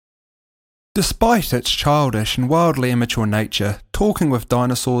Despite its childish and wildly immature nature, Talking with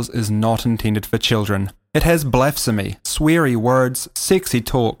Dinosaurs is not intended for children. It has blasphemy, sweary words, sexy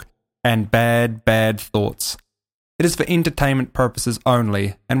talk, and bad thoughts. It is for entertainment purposes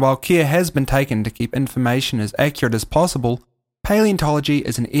only, and while care has been taken to keep information as accurate as possible, paleontology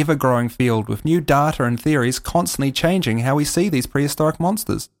is an ever-growing field with new data and theories constantly changing how we see these prehistoric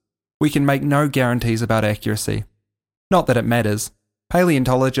monsters. We can make no guarantees about accuracy. Not that it matters.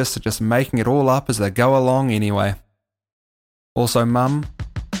 Paleontologists are just making it all up as they go along anyway. Also, Mum,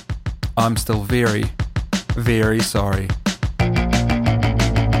 I'm still very, very sorry.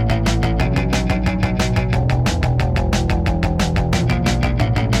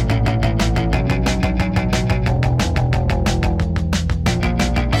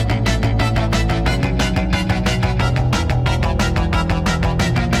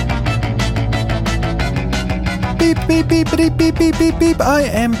 Beep. I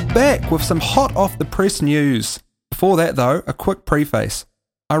am back with some hot off the press news. Before that though, a quick preface.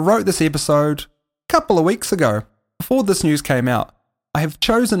 I wrote this episode a couple of weeks ago, before this news came out. I have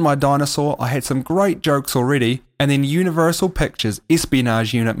chosen my dinosaur, I had some great jokes already, and then Universal Pictures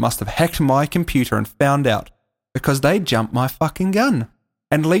espionage unit must have hacked my computer and found out, because they jumped my fucking gun,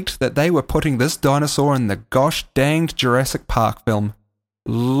 and leaked that they were putting this dinosaur in the gosh danged Jurassic Park film.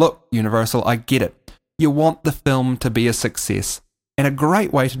 Look, Universal, I get it. You want the film to be a success, and a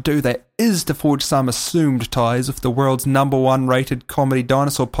great way to do that is to forge some assumed ties with the world's #1 rated comedy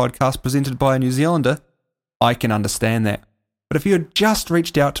dinosaur podcast presented by a New Zealander. I can understand that. But if you had just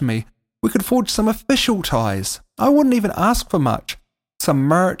reached out to me, we could forge some official ties. I wouldn't even ask for much. Some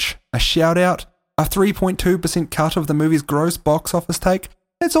merch, a shout out, a 3.2% cut of the movie's gross box office take.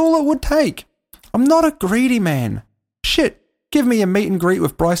 That's all it would take. I'm not a greedy man. Shit. Give me a meet and greet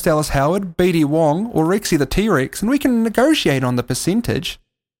with Bryce Dallas Howard, BD Wong, or Rexy the T-Rex, and we can negotiate on the percentage.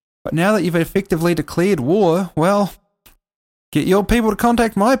 But now that you've effectively declared war, well, get your people to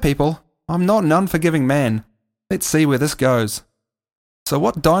contact my people. I'm not an unforgiving man. Let's see where this goes. So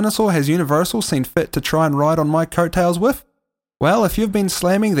what dinosaur has Universal seen fit to try and ride on my coattails with? Well, if you've been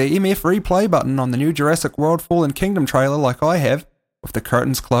slamming the MF replay button on the new Jurassic World Fallen Kingdom trailer like I have, with the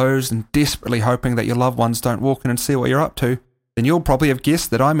curtains closed and desperately hoping that your loved ones don't walk in and see what you're up to, then you'll probably have guessed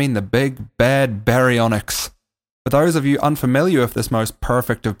that I mean the big, bad Baryonyx. For those of you unfamiliar with this most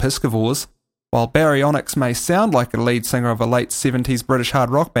perfect of piscivores, while Baryonyx may sound like a lead singer of a late 70s British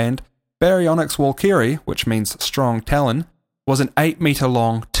hard rock band, Baryonyx walkeri, which means strong talon, was an 8 metre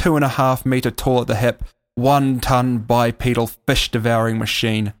long, 2.5 metre tall at the hip, 1 ton bipedal fish-devouring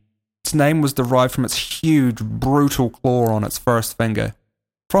machine. Its name was derived from its huge, brutal claw on its first finger.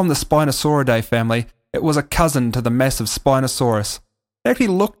 From the Spinosauridae family, it was a cousin to the massive Spinosaurus. It actually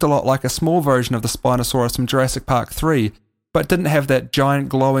looked a lot like a small version of the Spinosaurus from Jurassic Park 3, but didn't have that giant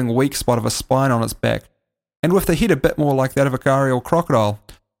glowing weak spot of a spine on its back, and with the head a bit more like that of a gharial crocodile,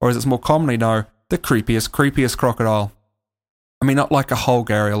 or as it's more commonly known, the creepiest crocodile. I mean, not like a whole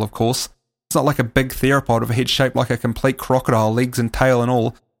gharial, of course. It's not like a big theropod with a head shaped like a complete crocodile, legs and tail and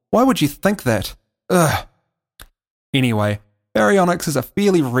all. Why would you think that? Ugh. Anyway, Baryonyx is a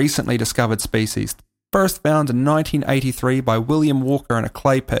fairly recently discovered species, first found in 1983 by William Walker in a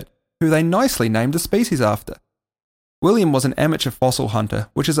clay pit, who they nicely named the species after. William was an amateur fossil hunter,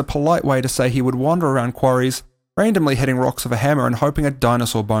 which is a polite way to say he would wander around quarries, randomly hitting rocks with a hammer and hoping a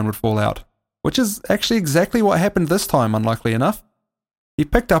dinosaur bone would fall out, which is actually exactly what happened this time, unlikely enough. He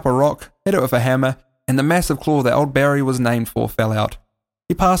picked up a rock, hit it with a hammer, and the massive claw that old Barry was named for fell out.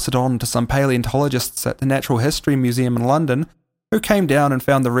 He passed it on to some paleontologists at the Natural History Museum in London, who came down and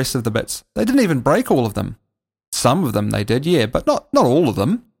found the rest of the bits. They didn't even break all of them. Some of them they did, yeah, but not all of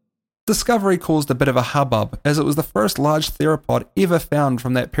them. Discovery caused a bit of a hubbub, as it was the first large theropod ever found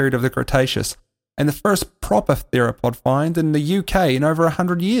from that period of the Cretaceous, and the first proper theropod find in the UK in over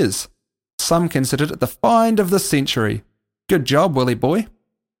 100 years. Some considered it the find of the century. Good job, Willy boy.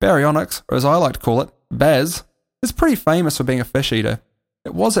 Baryonyx, or as I like to call it, Baz, is pretty famous for being a fish eater.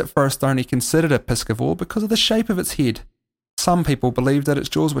 It was at first only considered a piscivore because of the shape of its head. Some people believed that its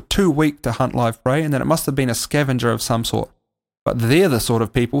jaws were too weak to hunt live prey and that it must have been a scavenger of some sort. But they're the sort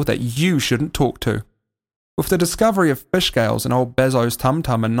of people that you shouldn't talk to. With the discovery of fish scales in old Bazo's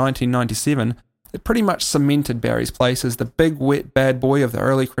tum-tum in 1997, it pretty much cemented Barry's place as the big wet bad boy of the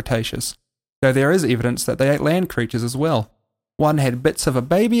early Cretaceous, though there is evidence that they ate land creatures as well. One had bits of a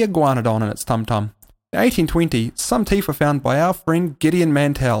baby iguanodon in its tum-tum. In 1820, some teeth were found by our friend Gideon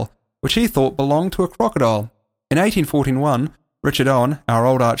Mantell, which he thought belonged to a crocodile. In 1841, Richard Owen, our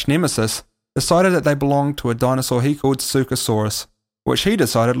old arch-nemesis, decided that they belonged to a dinosaur he called Suchosaurus, which he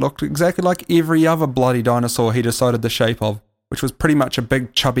decided looked exactly like every other bloody dinosaur he decided the shape of. which was pretty much a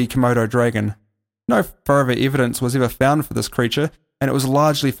big chubby Komodo dragon. No further evidence was ever found for this creature, and it was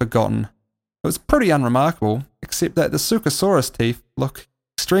largely forgotten. It was pretty unremarkable, except that the Suchosaurus teeth look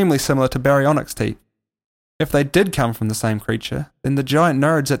extremely similar to Baryonyx teeth. If they did come from the same creature, then the giant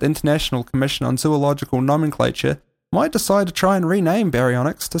nerds at the International Commission on Zoological Nomenclature might decide to try and rename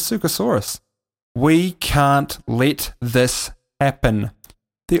Baryonyx to Suchosaurus. We can't let this happen.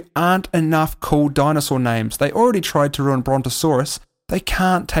 There aren't enough cool dinosaur names. They already tried to ruin Brontosaurus. They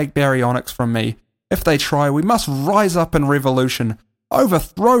can't take Baryonyx from me. If they try, we must rise up in revolution,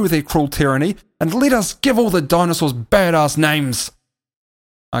 overthrow their cruel tyranny, and let us give all the dinosaurs badass names.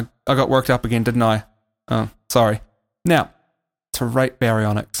 I got worked up again, didn't I? Oh, sorry. Now, to rate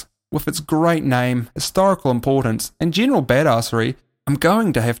Baryonyx. With its great name, historical importance, and general badassery, I'm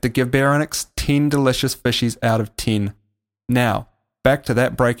going to have to give Baryonyx 10 delicious fishies out of 10. Now, back to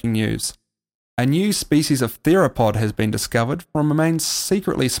that breaking news. A new species of theropod has been discovered from remains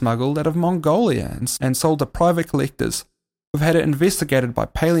secretly smuggled out of Mongolia and sold to private collectors. We've had it investigated by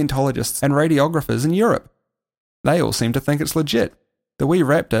paleontologists and radiographers in Europe. They all seem to think it's legit. The wee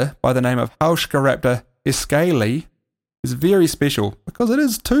raptor, by the name of Hauschka escalei, is very special because it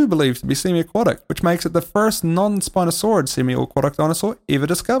is too believed to be semi-aquatic, which makes it the first non-Spinosaurid semi-aquatic dinosaur ever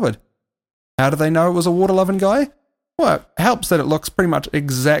discovered. How do they know it was a water-loving guy? Well, it helps that it looks pretty much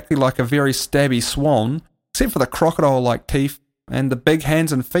exactly like a very stabby swan, except for the crocodile-like teeth and the big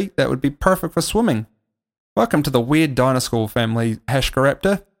hands and feet that would be perfect for swimming. Welcome to the Weird Dinosaur family,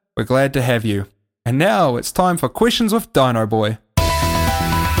 Hauschka. We're glad to have you. And now it's time for Questions with Dino Boy.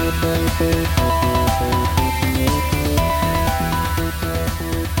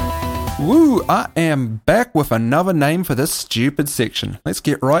 Woo, I am back with another name for this stupid section. Let's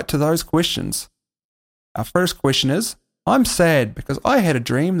get right to those questions. Our first question is, I'm sad because I had a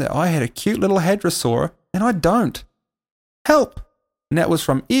dream that I had a cute little hadrosaur and I don't. Help! And that was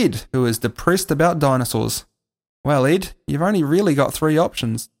from Ed, who is depressed about dinosaurs. Well, Ed, you've only really got 3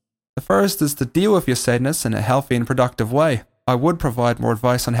 options. The first is to deal with your sadness in a healthy and productive way. I would provide more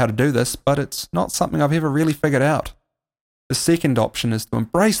advice on how to do this, but it's not something I've ever really figured out. The second option is to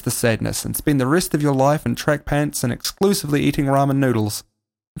embrace the sadness and spend the rest of your life in track pants and exclusively eating ramen noodles,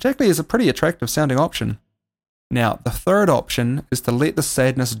 which actually is a pretty attractive sounding option. Now, the third option is to let the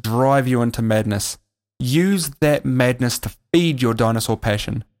sadness drive you into madness. Use that madness to feed your dinosaur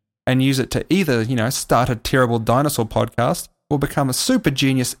passion, and use it to either, start a terrible dinosaur podcast or become a super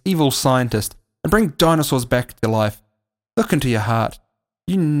genius evil scientist and bring dinosaurs back to life. Look into your heart.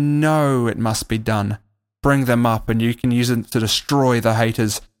 You know it must be done. Bring them up and you can use it to destroy the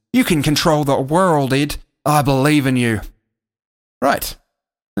haters. You can control the world, Ed. I believe in you. Right.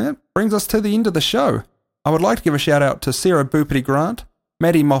 That brings us to the end of the show. I would like to give a shout out to Sarah Boopity Grant,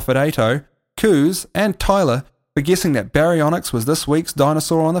 Maddie Moffat-Ato, Coos, and Tyler for guessing that Baryonyx was this week's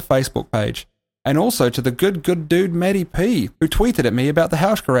dinosaur on the Facebook page. And also to the good dude Maddie P, who tweeted at me about the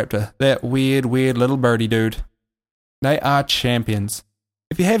Hauschka, that weird little birdie dude. They are champions.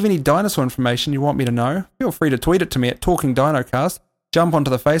 If you have any dinosaur information you want me to know, feel free to tweet it to me at TalkingDinoCast, jump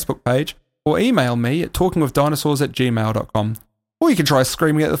onto the Facebook page, or email me at talkingwithdinosaurs@gmail.com. Or you can try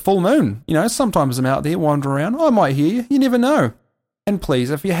screaming at the full moon. Sometimes I'm out there wandering around. I might hear you. You never know. And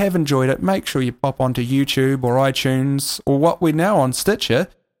please, if you have enjoyed it, make sure you pop onto YouTube or iTunes or what we're now on, Stitcher,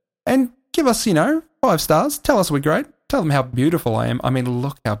 and give us, 5 stars. Tell us we're great. Tell them how beautiful I am. I mean,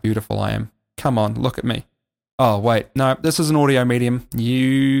 look how beautiful I am. Come on, look at me. Oh, wait, no, this is an audio medium.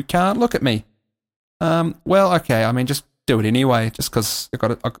 You can't look at me. Well, okay, just do it anyway, just because I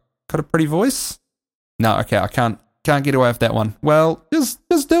got a pretty voice. No, okay, I can't get away with that one. Well, just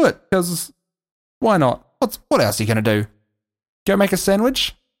do it, because why not? What else are you going to do? Go make a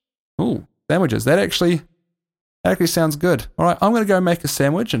sandwich? Ooh, sandwiches. That actually sounds good. All right, I'm going to go make a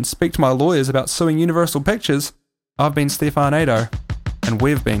sandwich and speak to my lawyers about suing Universal Pictures. I've been Stefan Ado, and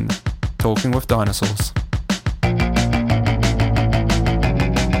we've been Talking with Dinosaurs.